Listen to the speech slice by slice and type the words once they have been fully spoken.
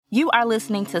You are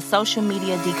listening to Social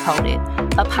Media Decoded,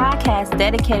 a podcast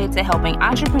dedicated to helping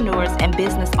entrepreneurs and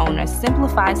business owners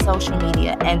simplify social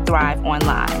media and thrive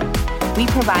online. We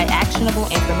provide actionable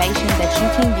information that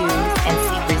you can use and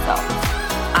see results.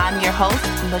 I'm your host,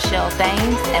 Michelle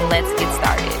Thames, and let's get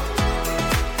started.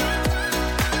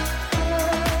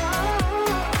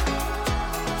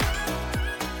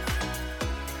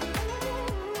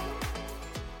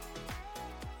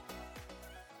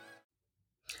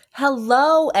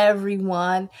 Hello,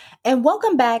 everyone, and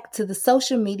welcome back to the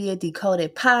Social Media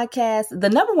Decoded podcast, the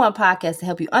number one podcast to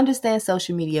help you understand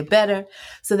social media better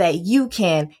so that you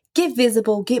can get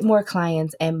visible, get more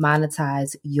clients, and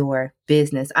monetize your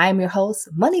business. I am your host,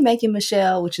 Money Making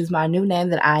Michelle, which is my new name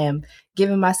that I am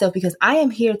giving myself because I am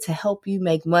here to help you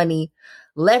make money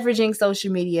leveraging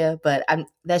social media, but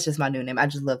that's just my new name. I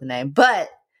just love the name, but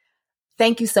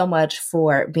thank you so much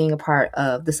for being a part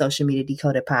of the Social Media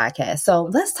Decoded podcast. So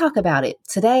let's talk about it.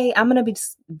 Today, I'm going to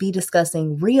be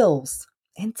discussing Reels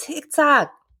and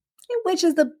TikTok, which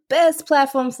is the best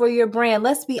platform for your brand.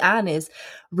 Let's be honest.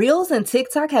 Reels and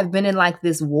TikTok have been in like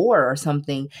this war or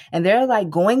something, and they're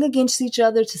like going against each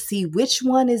other to see which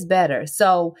one is better.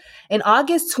 So in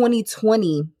August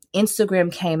 2020,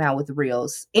 Instagram came out with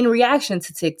Reels in reaction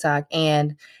to TikTok,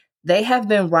 and they have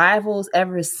been rivals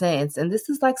ever since. And this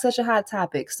is like such a hot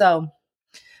topic. So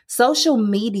social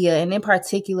media, and in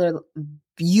particular,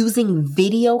 using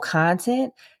video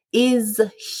content is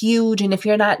huge. And if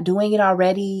you're not doing it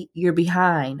already, you're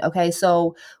behind. Okay.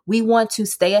 So we want to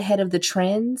stay ahead of the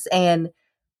trends. And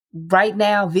right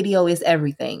now, video is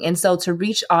everything. And so to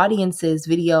reach audiences,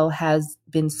 video has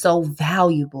been so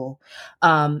valuable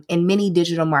in many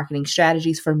digital marketing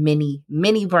strategies for many,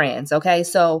 many brands. Okay.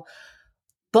 So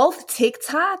both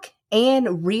TikTok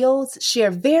and Reels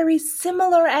share very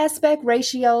similar aspect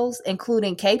ratios,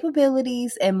 including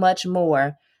capabilities and much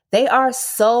more. They are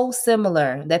so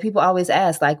similar that people always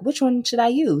ask, like, which one should I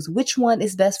use? Which one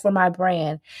is best for my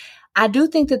brand? I do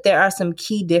think that there are some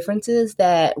key differences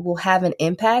that will have an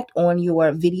impact on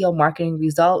your video marketing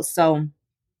results. So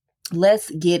let's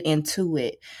get into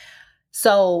it.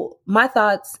 So my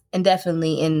thoughts, and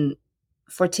definitely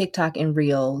for TikTok and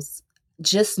Reels,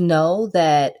 just know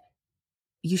that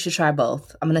you should try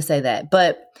both. I'm going to say that.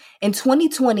 But in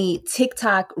 2020,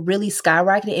 TikTok really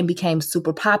skyrocketed and became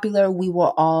super popular. We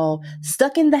were all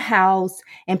stuck in the house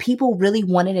and people really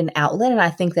wanted an outlet. And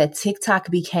I think that TikTok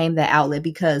became the outlet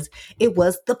because it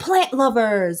was the plant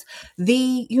lovers,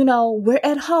 we're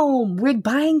at home, we're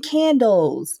buying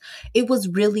candles. It was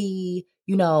really,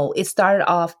 it started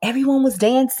off, everyone was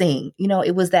dancing,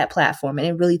 it was that platform and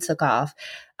it really took off.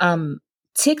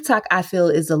 TikTok, I feel,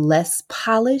 is a less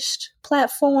polished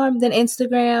platform than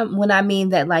Instagram, when I mean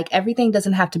that like everything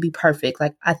doesn't have to be perfect.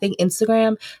 Like I think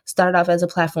Instagram started off as a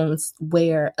platform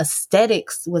where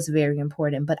aesthetics was very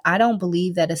important, but I don't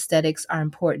believe that aesthetics are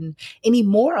important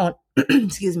anymore on,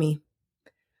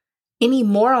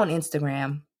 anymore on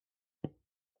Instagram.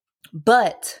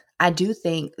 But I do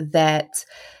think that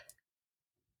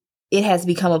it has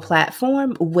become a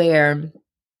platform where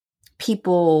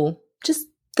people just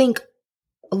think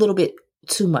a little bit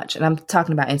too much. And I'm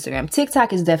talking about Instagram.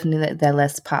 TikTok is definitely that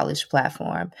less polished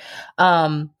platform.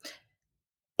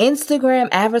 Instagram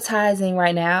advertising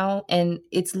right now, and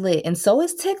it's lit. And so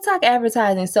is TikTok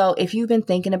advertising. So if you've been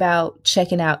thinking about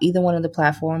checking out either one of the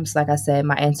platforms, like I said,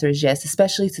 my answer is yes,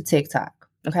 especially to TikTok.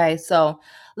 Okay. So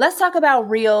let's talk about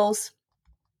Reels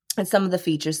and some of the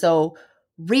features. So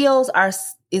Reels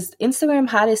is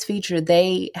Instagram's hottest feature.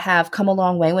 They have come a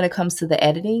long way when it comes to the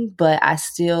editing, but I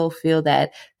still feel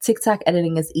that TikTok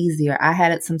editing is easier. I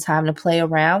had some time to play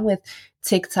around with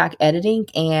TikTok editing,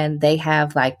 and they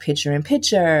have like picture in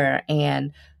picture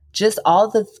and just all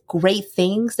the great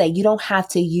things that you don't have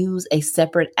to use a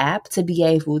separate app to be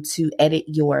able to edit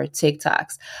your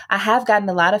TikToks. I have gotten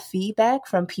a lot of feedback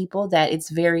from people that it's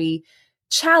very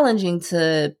challenging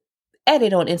to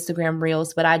edit on Instagram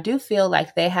Reels, but I do feel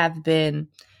like they have been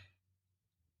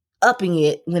upping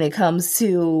it when it comes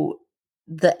to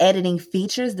the editing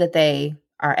features that they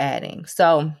are adding.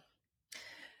 So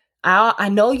I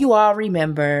know you all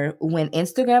remember when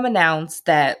Instagram announced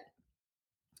that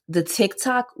the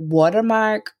TikTok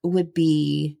watermark would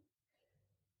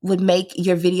make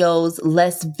your videos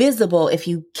less visible if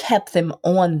you kept them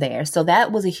on there. So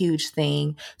that was a huge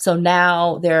thing. So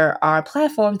now there are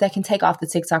platforms that can take off the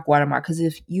TikTok watermark. Because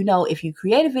if you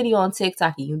create a video on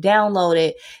TikTok and you download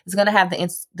it, it's going to have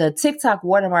the TikTok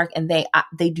watermark, and they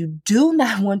do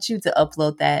not want you to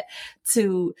upload that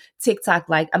to to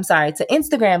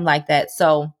Instagram like that.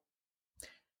 So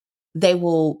they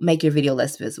will make your video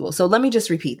less visible. So let me just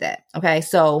repeat that. Okay.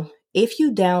 So if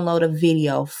you download a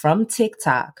video from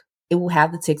TikTok, it will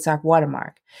have the TikTok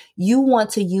watermark. You want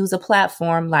to use a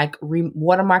platform like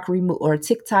watermark remove or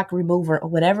TikTok remover or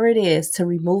whatever it is to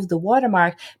remove the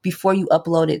watermark before you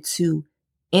upload it to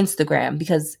Instagram.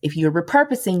 Because if you're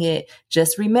repurposing it,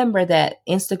 just remember that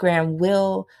Instagram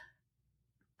will,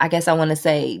 I guess I want to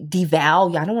say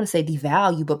devalue. I don't want to say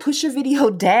devalue, but push your video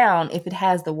down if it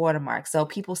has the watermark. So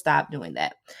people stop doing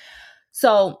that.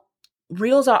 So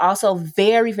Reels are also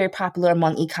very, very popular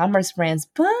among e-commerce brands,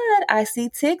 but I see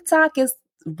TikTok is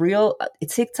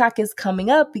coming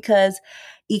up because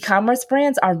e-commerce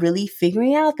brands are really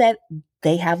figuring out that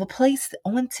they have a place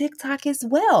on TikTok as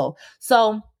well.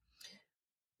 So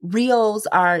Reels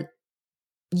are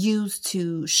used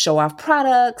to show off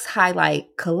products, highlight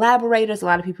collaborators. A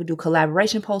lot of people do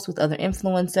collaboration posts with other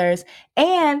influencers,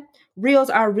 and Reels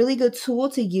are a really good tool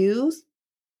to use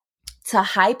to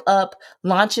hype up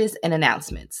launches and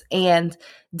announcements. And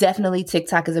definitely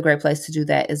TikTok is a great place to do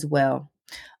that as well.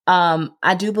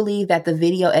 I do believe that the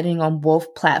video editing on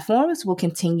both platforms will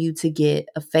continue to get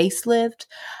a facelift.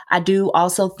 I do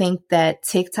also think that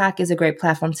TikTok is a great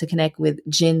platform to connect with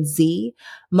Gen Z.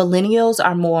 Millennials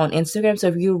are more on Instagram. So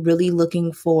if you're really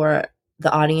looking for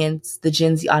the audience, the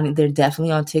Gen Z audience, they're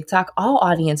definitely on TikTok. All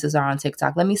audiences are on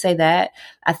TikTok. Let me say that.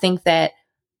 I think that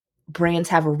brands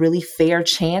have a really fair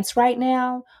chance right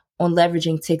now on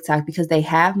leveraging TikTok because they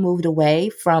have moved away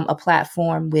from a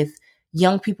platform with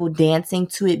young people dancing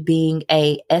to it being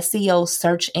a SEO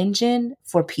search engine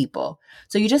for people.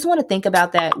 So you just want to think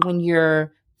about that when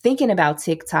you're thinking about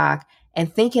TikTok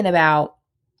and thinking about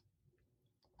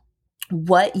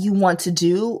what you want to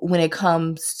do when it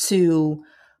comes to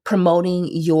promoting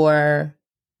your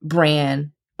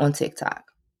brand on TikTok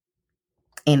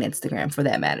and Instagram for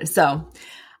that matter. So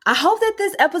I hope that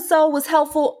this episode was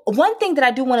helpful. One thing that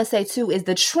I do want to say too is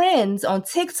the trends on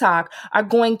TikTok are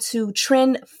going to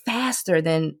trend faster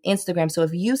than Instagram. So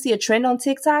if you see a trend on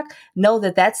TikTok, know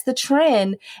that that's the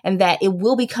trend and that it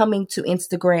will be coming to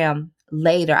Instagram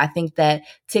later. I think that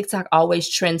TikTok always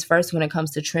trends first when it comes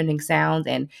to trending sounds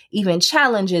and even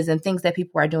challenges and things that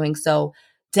people are doing. So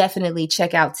definitely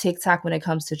check out TikTok when it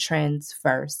comes to trends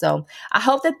first. So I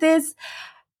hope that this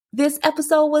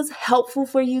episode was helpful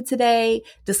for you today,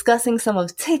 discussing some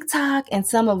of TikTok and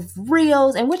some of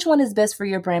Reels and which one is best for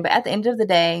your brand. But at the end of the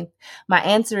day, my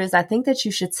answer is I think that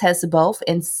you should test both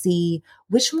and see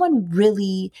which one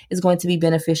really is going to be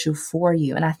beneficial for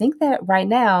you. And I think that right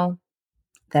now,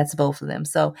 that's both of them.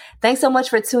 So thanks so much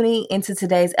for tuning into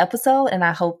today's episode. And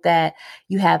I hope that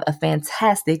you have a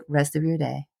fantastic rest of your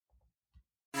day.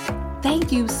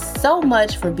 Thank you so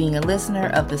much for being a listener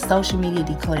of the Social Media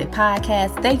Decoded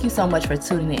podcast. Thank you so much for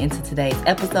tuning into today's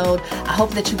episode. I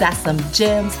hope that you got some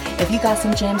gems. If you got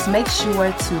some gems, make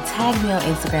sure to tag me on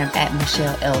Instagram at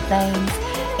Michelle L. Thames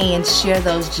and share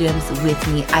those gems with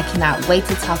me. I cannot wait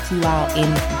to talk to you all in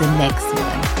the next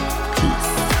one.